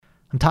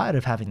I'm tired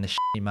of having the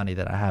shitty money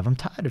that I have. I'm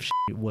tired of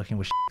working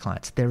with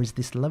clients. There is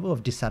this level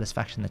of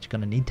dissatisfaction that you're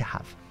going to need to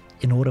have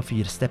in order for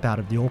you to step out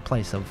of your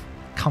place of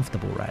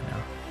comfortable right now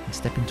and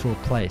step into a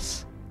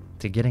place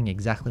to getting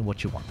exactly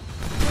what you want.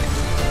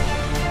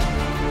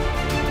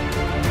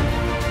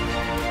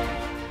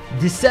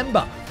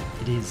 December.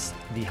 It is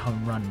the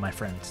home run, my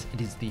friends.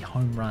 It is the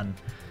home run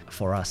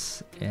for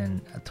us in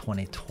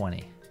 2020.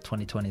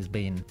 2020 has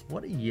been,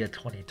 what a year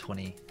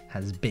 2020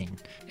 has been.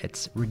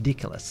 It's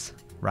ridiculous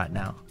right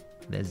now.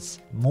 There's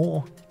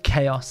more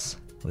chaos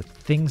with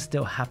things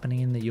still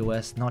happening in the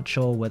US. Not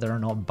sure whether or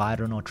not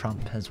Biden or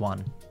Trump has won.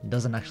 It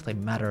doesn't actually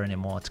matter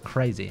anymore. It's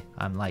crazy.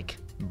 I'm like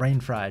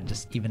brain fried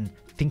just even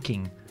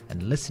thinking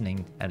and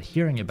listening and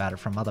hearing about it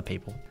from other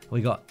people.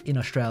 In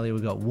Australia,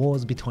 we got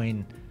wars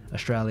between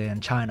Australia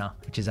and China,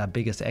 which is our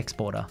biggest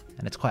exporter.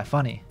 And it's quite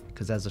funny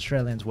because as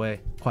Australians, we're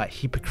quite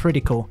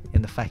hypocritical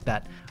in the fact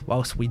that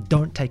whilst we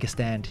don't take a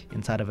stand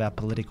inside of our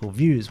political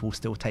views, we'll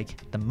still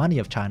take the money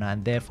of China,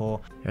 and therefore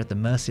you're at the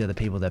mercy of the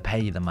people that pay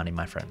you the money,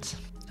 my friends.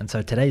 And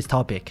so today's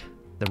topic,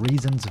 the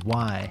reasons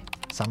why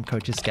some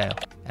coaches scale,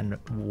 and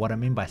what I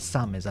mean by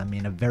some is I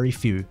mean a very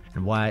few,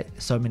 and why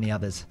so many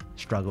others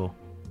struggle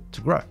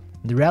to grow.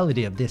 The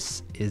reality of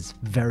this is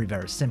very,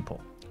 very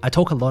simple. I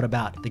talk a lot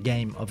about the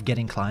game of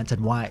getting clients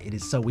and why it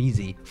is so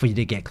easy for you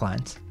to get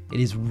clients. It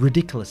is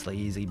ridiculously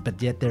easy,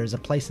 but yet there is a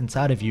place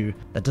inside of you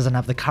that doesn't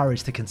have the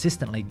courage to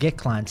consistently get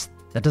clients,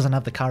 that doesn't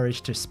have the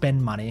courage to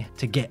spend money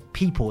to get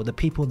the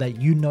people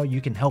that you know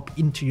you can help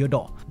into your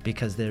door,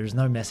 because there is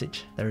no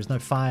message, there is no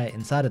fire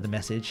inside of the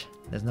message,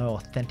 there's no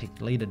authentic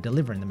leader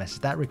delivering the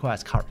message. That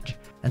requires courage.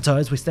 And so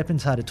as we step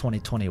inside of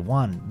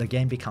 2021, the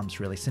game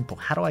becomes really simple.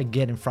 How do I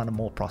get in front of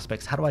more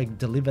prospects? How do I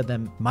deliver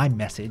them my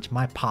message,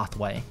 my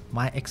pathway,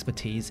 my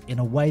expertise in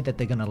a way that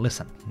they're going to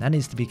listen? And that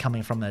needs to be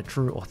coming from a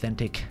true,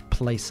 authentic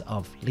place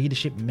of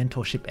leadership,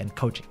 mentorship, and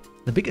coaching.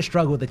 The biggest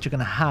struggle that you're going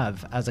to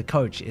have as a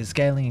coach is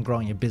scaling and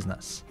growing your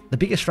business. The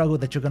biggest struggle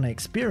that you're going to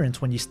experience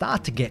when you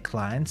start to get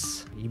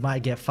clients, you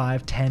might get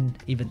 5, 10,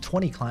 even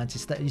 20 clients,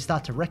 is that you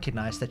start to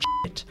recognize that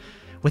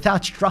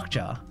without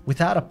structure,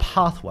 without a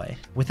pathway,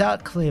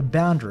 without clear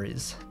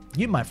boundaries,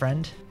 you, my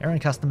friend, are in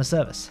customer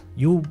service.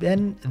 You'll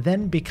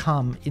then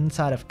become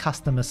inside of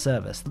customer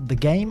service. The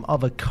game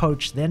of a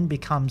coach then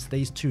becomes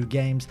these two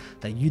games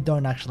that you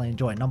don't actually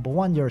enjoy. Number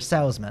one, you're a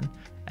salesman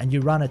and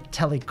you run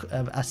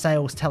a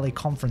sales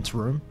teleconference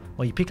room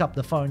where you pick up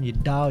the phone, you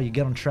dial, you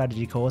get on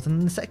strategy calls. And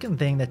then the second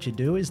thing that you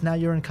do is now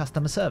you're in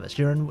customer service.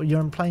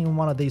 You're playing in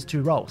one of these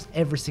two roles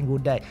every single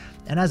day.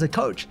 And as a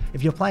coach,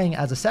 if you're playing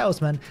as a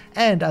salesman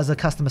and as a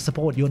customer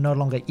support, you're no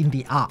longer in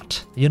the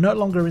art. You're no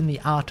longer in the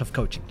art of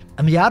coaching.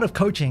 And the art of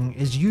coaching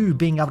is you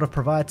being able to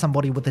provide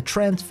somebody with a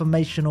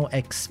transformational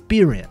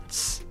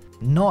experience,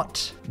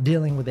 not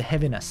dealing with the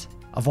heaviness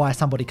of why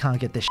somebody can't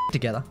get their shit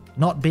together,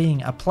 not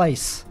being a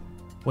place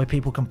where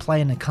people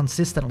complain and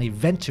consistently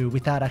vent to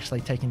without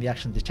actually taking the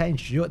action to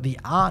change. The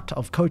art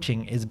of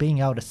coaching is being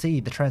able to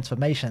see the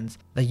transformations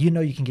that you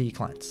know you can get your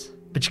clients.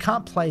 But you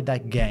can't play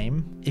that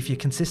game if you're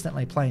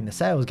consistently playing the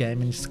sales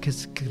game and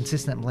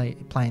consistently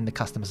playing the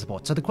customer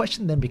support. So the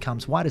question then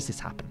becomes, why does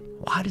this happen?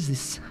 Why does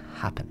this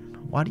happen?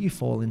 Why do you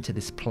fall into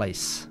this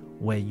place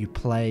where you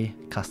play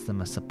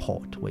customer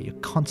support, where you're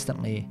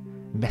constantly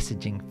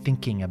messaging,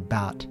 thinking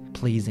about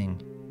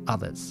pleasing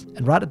others?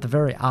 And right at the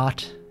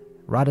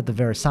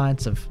very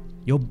science of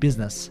your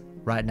business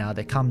right now,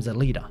 there comes a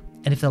leader.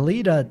 And if the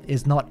leader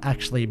is not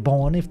actually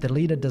born, if the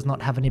leader does not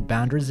have any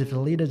boundaries, if the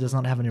leader does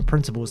not have any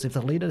principles, if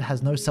the leader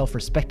has no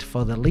self-respect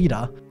for the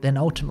leader, then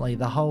ultimately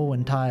the whole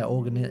entire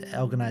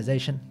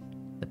organization,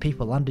 the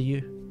people under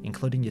you,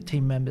 including your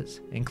team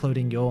members,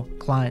 including your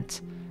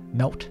clients,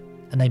 melt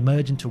and they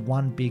merge into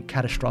one big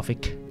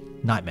catastrophic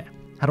nightmare.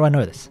 How do I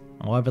know this?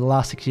 Well, over the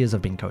last 6 years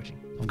I've been coaching.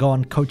 I've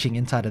gone coaching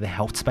inside of the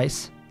health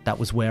space. That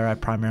was where I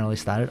primarily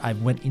started. I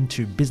went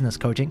into business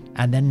coaching,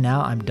 and then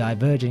now I'm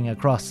diverging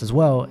across as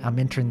well. I'm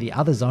entering the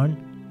other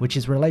zone, which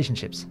is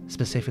relationships,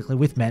 specifically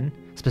with men,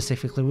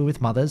 specifically with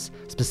mothers,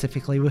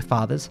 specifically with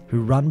fathers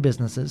who run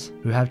businesses,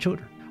 who have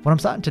children. What I'm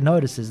starting to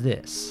notice is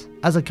this.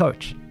 As a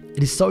coach,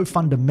 it is so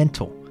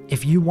fundamental.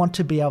 If you want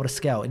to be able to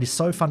scale, it is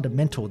so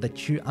fundamental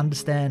that you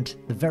understand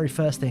the very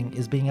first thing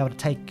is being able to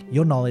take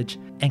your knowledge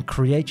and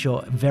create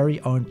your very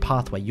own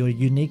pathway, your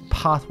unique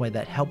pathway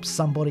that helps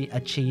somebody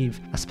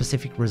achieve a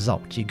specific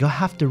result. You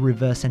have to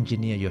reverse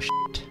engineer your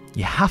shit.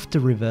 You have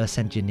to reverse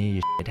engineer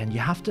your shit, and you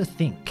have to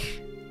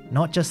think,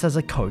 not just as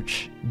a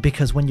coach,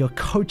 because when you're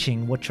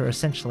coaching, what you're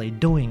essentially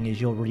doing is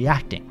you're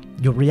reacting.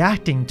 You're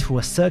reacting to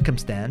a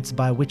circumstance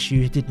by which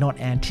you did not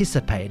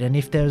anticipate. And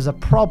if there's a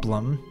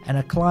problem and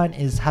a client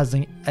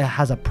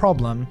has a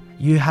problem,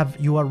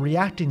 you are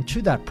reacting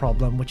to that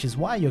problem, which is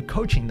why you're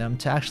coaching them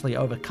to actually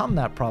overcome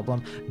that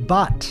problem.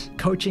 But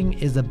coaching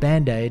is a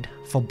band-aid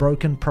for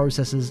broken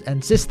processes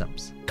and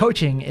systems.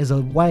 Coaching is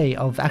a way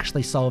of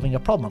actually solving a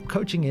problem.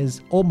 Coaching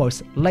is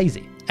almost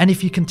lazy. And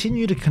if you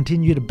continue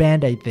to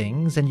band-aid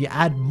things and you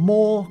add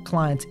more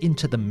clients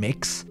into the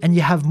mix and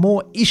you have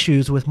more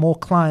issues with more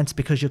clients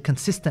because you're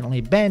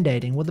consistently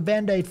band-aiding, well, the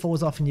band-aid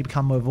falls off and you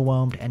become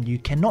overwhelmed and you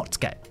cannot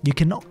scale. You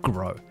cannot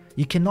grow.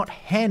 You cannot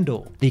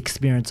handle the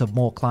experience of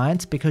more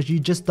clients because you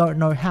just don't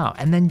know how.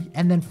 And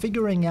then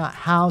figuring out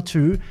how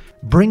to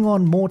bring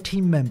on more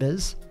team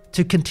members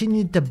to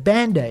continue to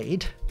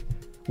band-aid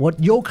what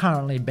you're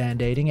currently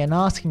band-aiding, and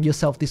asking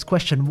yourself this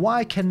question: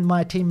 why can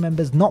my team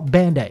members not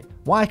band-aid?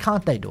 Why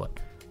can't they do it?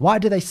 Why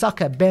do they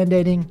suck at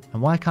band-aiding,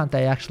 and why can't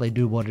they actually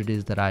do what it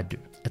is that I do?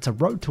 It's a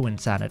road to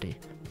insanity.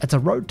 It's a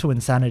road to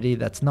insanity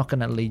that's not going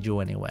to lead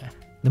you anywhere.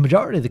 The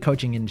majority of the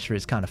coaching industry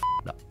is kind of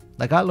f***ed up.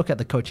 Like, I look at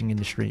the coaching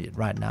industry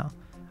right now,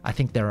 I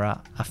think there are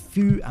a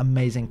few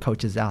amazing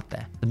coaches out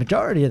there. The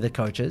majority of the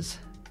coaches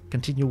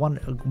continue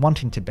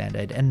wanting to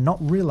band-aid and not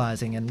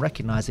realizing and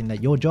recognizing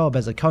that your job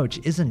as a coach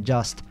isn't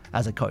just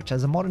as a coach.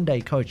 As a modern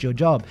day coach, your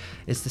job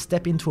is to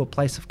step into a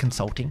place of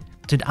consulting,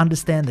 to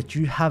understand that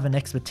you have an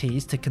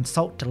expertise to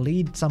consult, to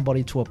lead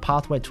somebody to a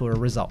pathway to a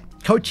result.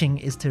 Coaching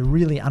is to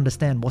really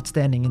understand what's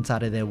standing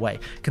inside of their way.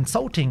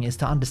 Consulting is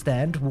to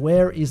understand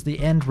where is the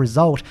end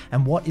result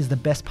and what is the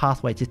best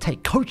pathway to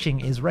take. Coaching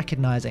is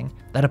recognizing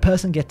that a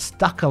person gets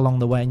stuck along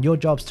the way, and your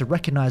job is to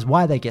recognize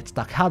why they get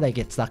stuck, how they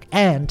get stuck,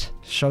 and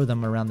show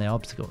them around their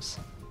obstacles.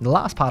 The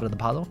last part of the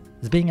puzzle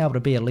is being able to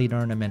be a leader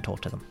and a mentor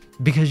to them,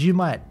 because you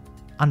might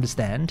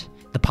understand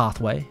the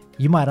pathway,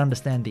 you might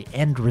understand the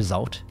end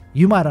result,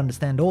 you might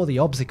understand all the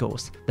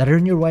obstacles that are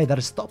in your way that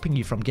are stopping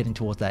you from getting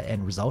towards that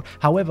end result.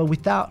 However,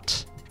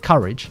 without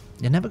courage,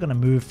 you're never going to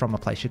move from a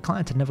place. Your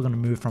clients are never going to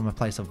move from a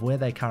place of where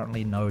they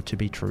currently know to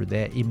be true,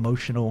 their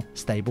emotional,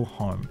 stable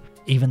home,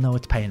 even though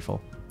it's painful.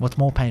 What's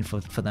more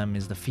painful for them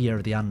is the fear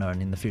of the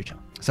unknown in the future.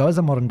 So as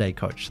a modern day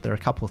coach, there are a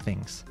couple of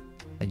things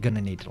that you're going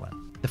to need to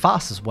learn. The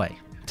fastest way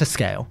to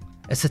scale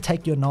is to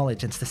take your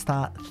knowledge and to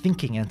start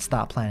thinking and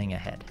start planning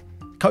ahead.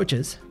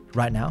 Coaches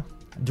right now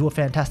do a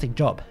fantastic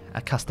job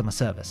at customer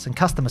service, and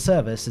customer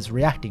service is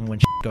reacting when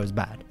shit goes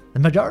bad. The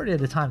majority of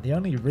the time, the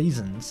only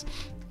reasons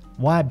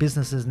why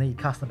businesses need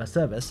customer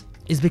service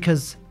is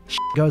because shit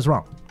goes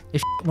wrong.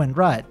 If shit went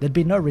right, there'd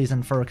be no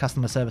reason for a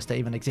customer service to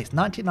even exist.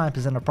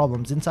 99% of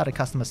problems inside a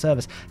customer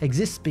service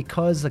exists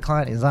because the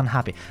client is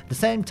unhappy. At the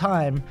same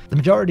time, the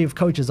majority of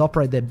coaches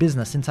operate their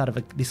business inside of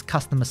this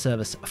customer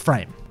service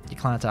frame. Your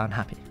clients are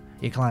unhappy.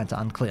 Your clients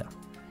are unclear.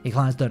 Your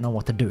clients don't know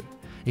what to do.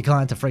 Your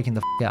clients are freaking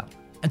the f*** out.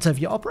 And so if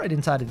you operate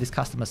inside of this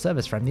customer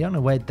service frame, the only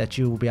way that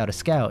you will be able to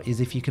scale is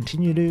if you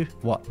continue to,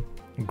 what?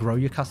 Grow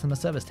your customer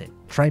service team.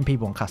 Train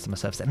people on customer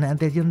service. And at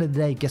the end of the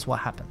day, guess what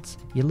happens?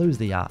 You lose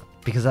the art.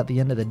 Because at the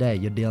end of the day,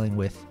 you're dealing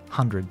with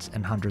hundreds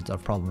and hundreds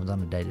of problems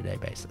on a day-to-day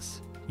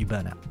basis. You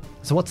burn out.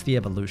 So what's the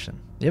evolution?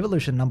 The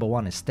evolution, number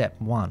one, is step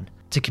one,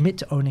 to commit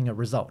to owning a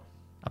result,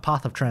 a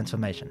path of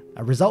transformation,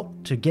 a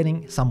result to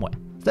getting somewhere.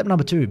 Step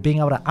number two, being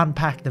able to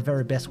unpack the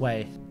very best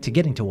way to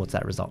getting towards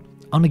that result.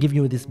 I'm going to give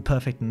you this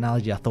perfect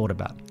analogy I thought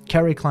about.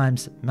 Carrie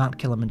climbs Mount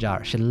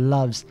Kilimanjaro. She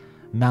loves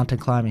mountain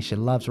climbing. She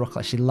loves rock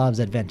climbing. She loves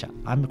adventure.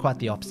 I'm quite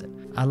the opposite.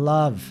 I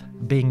love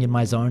being in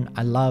my zone.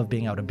 I love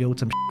being able to build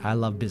some shit. I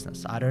love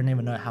business. I don't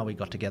even know how we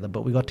got together,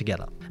 but we got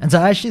together. And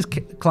so as she's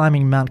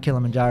climbing Mount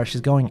Kilimanjaro, she's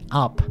going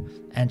up,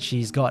 and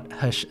she's got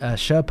her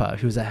Sherpa,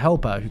 who's a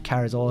helper who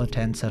carries all her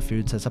tents, her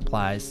foods, her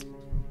supplies.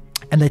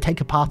 And they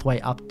take a pathway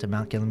up to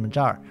Mount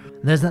Kilimanjaro.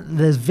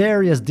 There's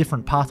various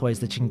different pathways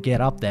that you can get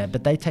up there,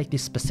 but they take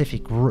this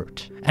specific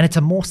route. And it's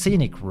a more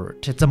scenic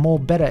route. It's a more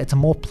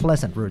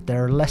pleasant route.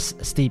 There are less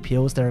steep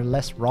hills, there are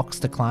less rocks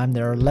to climb,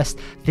 there are less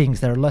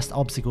things, there are less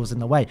obstacles in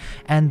the way.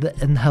 And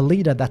her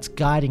leader that's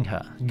guiding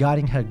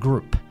her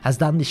group, has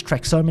done this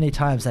trek so many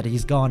times that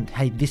he's gone,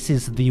 hey, this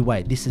is the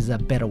way, this is a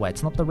better way.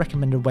 It's not the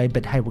recommended way,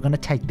 but hey, we're going to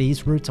take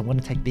these routes, I'm going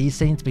to take these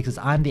scenes because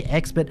I'm the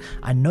expert.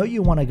 I know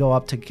you want to go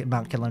up to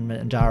Mount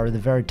Kilimanjaro, the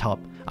very top.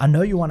 I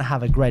know you want to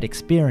have a great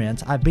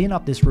experience. I've been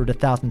up this route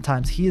 1,000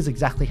 times. Here's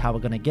exactly how we're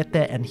going to get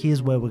there, and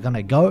here's where we're going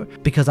to go,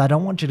 because I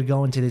don't want you to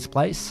go into this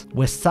place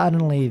where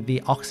suddenly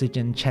the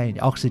oxygen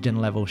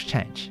levels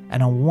change,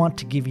 and I want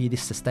to give you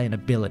this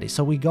sustainability.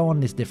 So we go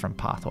on this different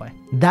pathway.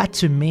 That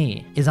to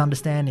me is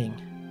understanding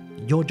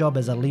your job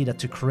as a leader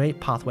to create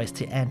pathways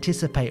to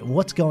anticipate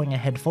what's going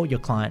ahead for your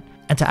client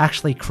and to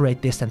actually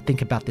create this and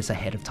think about this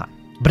ahead of time.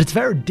 But it's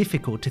very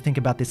difficult to think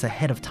about this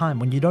ahead of time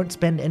when you don't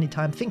spend any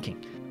time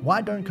thinking.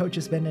 Why don't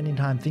coaches spend any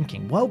time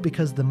thinking? Well,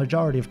 because the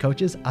majority of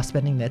coaches are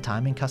spending their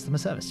time in customer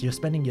service. You're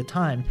spending your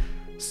time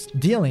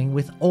dealing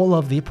with all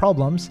of the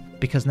problems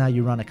because now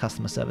you run a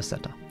customer service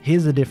center.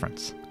 Here's the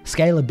difference.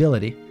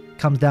 Scalability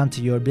comes down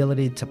to your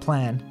ability to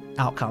plan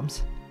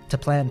outcomes, to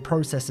plan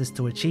processes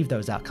to achieve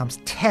those outcomes,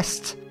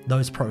 test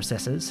those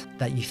processes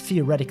that you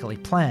theoretically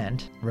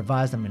planned,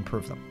 revise them,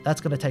 improve them. That's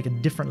going to take a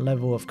different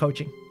level of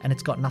coaching, and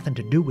it's got nothing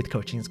to do with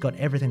coaching. It's got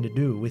everything to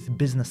do with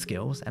business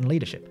skills and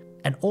leadership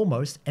and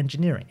almost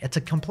engineering. It's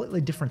a completely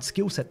different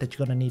skill set that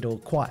you're going to need to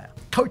acquire.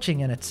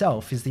 Coaching in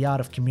itself is the art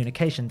of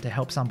communication to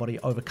help somebody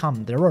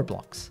overcome their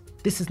roadblocks.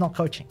 This is not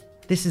coaching.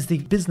 This is the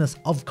business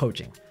of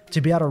coaching,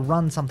 to be able to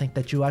run something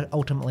that you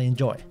ultimately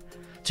enjoy,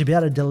 to be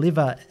able to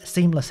deliver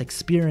seamless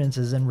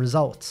experiences and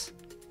results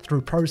through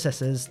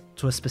processes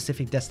to a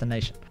specific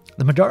destination.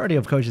 The majority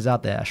of coaches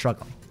out there are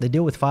struggling. They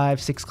deal with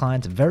 5-6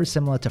 clients, very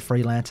similar to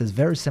freelancers,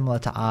 very similar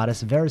to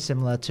artists, very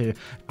similar to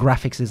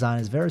graphics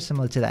designers, very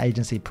similar to the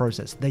agency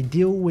process. They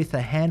deal with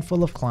a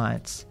handful of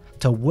clients,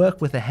 to work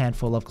with a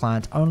handful of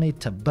clients, only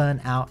to burn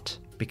out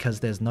because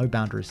there's no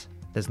boundaries,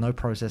 there's no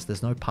process,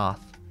 there's no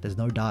path, there's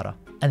no data.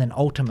 And then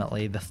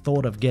ultimately, the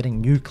thought of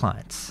getting new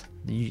clients,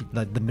 the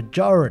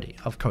majority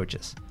of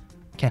coaches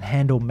can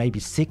handle maybe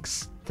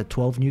 6 to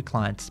 12 new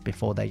clients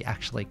before they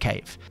actually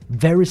cave.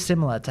 Very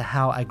similar to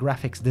how a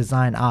graphics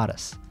design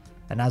artist,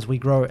 and as we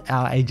grow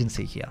our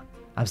agency here,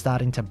 I'm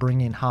starting to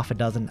bring in half a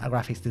dozen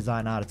graphics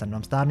design artists, and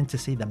I'm starting to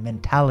see the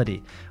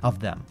mentality of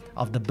them,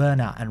 of the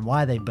burnout and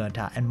why they burnt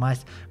out. And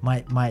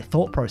my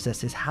thought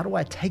process is, how do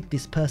I take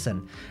this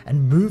person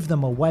and move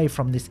them away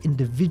from this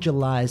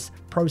individualized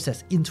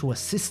process into a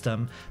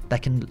system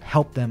that can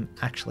help them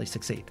actually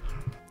succeed?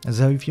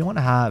 So if you want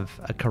to have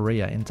a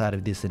career inside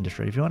of this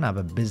industry, if you want to have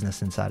a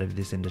business inside of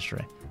this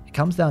industry, it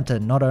comes down to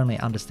not only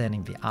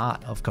understanding the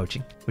art of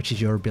coaching, which is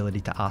your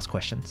ability to ask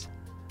questions,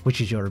 which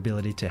is your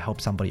ability to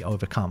help somebody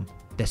overcome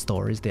their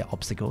stories, their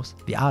obstacles.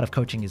 The art of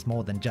coaching is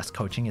more than just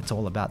coaching. It's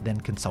all about then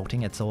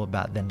consulting. It's all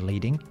about then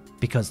leading,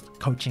 because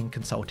coaching,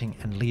 consulting,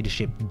 and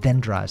leadership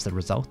then drives the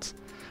results.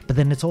 But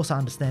then it's also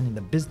understanding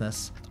the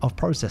business of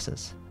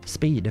processes,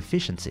 speed,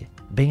 efficiency,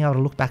 being able to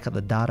look back at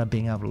the data,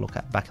 being able to look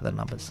back at the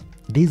numbers.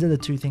 These are the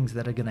two things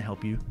that are going to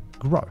help you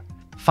grow.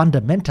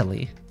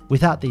 Fundamentally,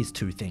 without these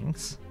two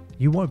things,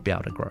 you won't be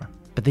able to grow.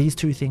 But these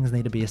two things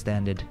need to be a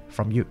standard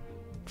from you,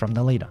 from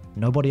the leader.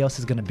 Nobody else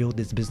is going to build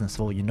this business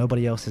for you.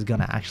 Nobody else is going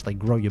to actually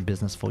grow your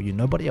business for you.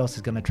 Nobody else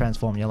is going to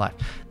transform your life.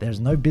 There's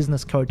no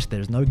business coach,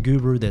 there's no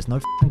guru, there's no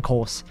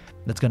course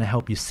that's going to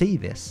help you see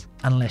this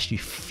unless you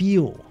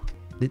feel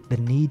the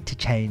need to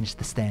change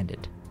the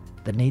standard.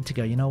 The need to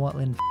go, you know what,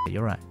 Lynn,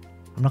 you're right.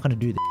 I'm not going to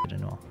do this shit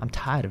anymore. I'm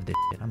tired of this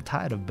shit. I'm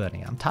tired of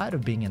burning. I'm tired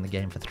of being in the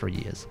game for 3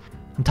 years.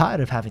 I'm tired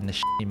of having the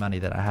shitty money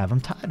that I have. I'm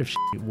tired of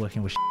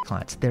working with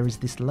clients. There is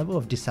this level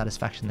of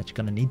dissatisfaction that you're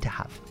going to need to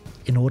have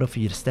in order for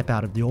you to step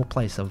out of your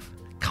place of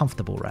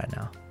comfortable right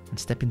now and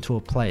step into a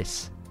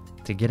place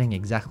to getting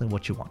exactly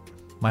what you want.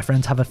 My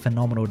friends, have a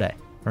phenomenal day.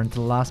 We're into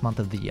the last month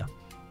of the year.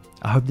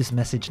 I hope this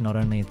message not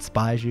only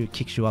inspires you,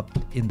 kicks you up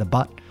in the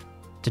butt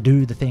to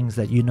do the things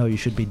that you know you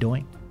should be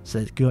doing,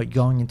 so that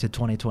going into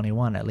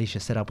 2021, at least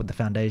you're set up with the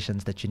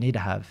foundations that you need to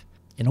have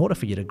in order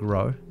for you to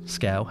grow,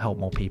 scale, help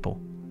more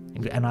people.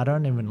 And I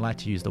don't even like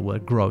to use the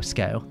word grow,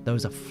 scale.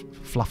 Those are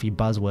fluffy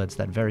buzzwords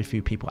that very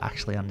few people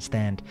actually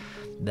understand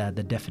the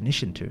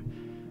definition to.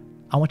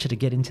 I want you to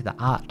get into the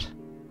art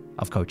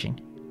of coaching,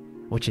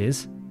 which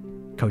is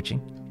coaching,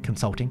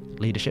 consulting,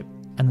 leadership,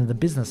 and then the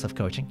business of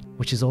coaching,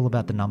 which is all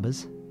about the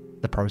numbers,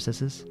 the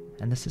processes,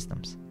 and the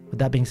systems. With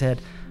that being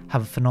said,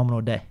 have a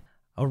phenomenal day.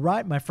 All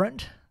right, my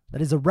friend.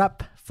 That is a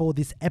wrap for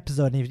this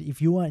episode.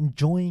 If you are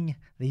enjoying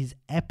these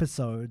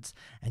episodes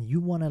and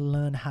you want to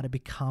learn how to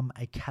become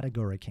a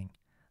category king,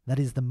 that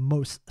is the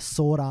most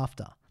sought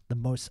after, the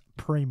most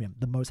premium,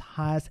 the most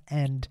highest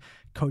end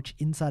coach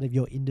inside of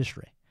your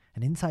industry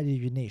and inside of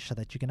your niche, so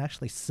that you can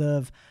actually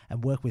serve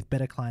and work with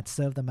better clients,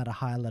 serve them at a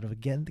higher level,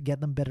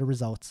 get them better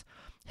results,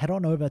 head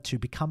on over to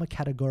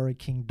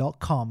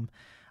becomeacategoryking.com.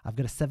 I've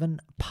got a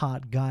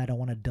 7-part guide I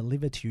want to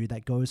deliver to you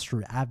that goes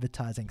through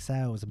advertising,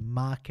 sales,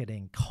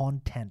 marketing,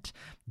 content,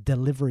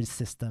 delivery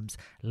systems,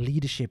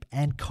 leadership,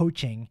 and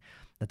coaching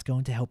that's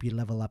going to help you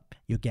level up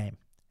your game.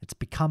 It's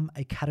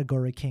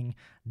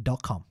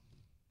becomeacategoryking.com.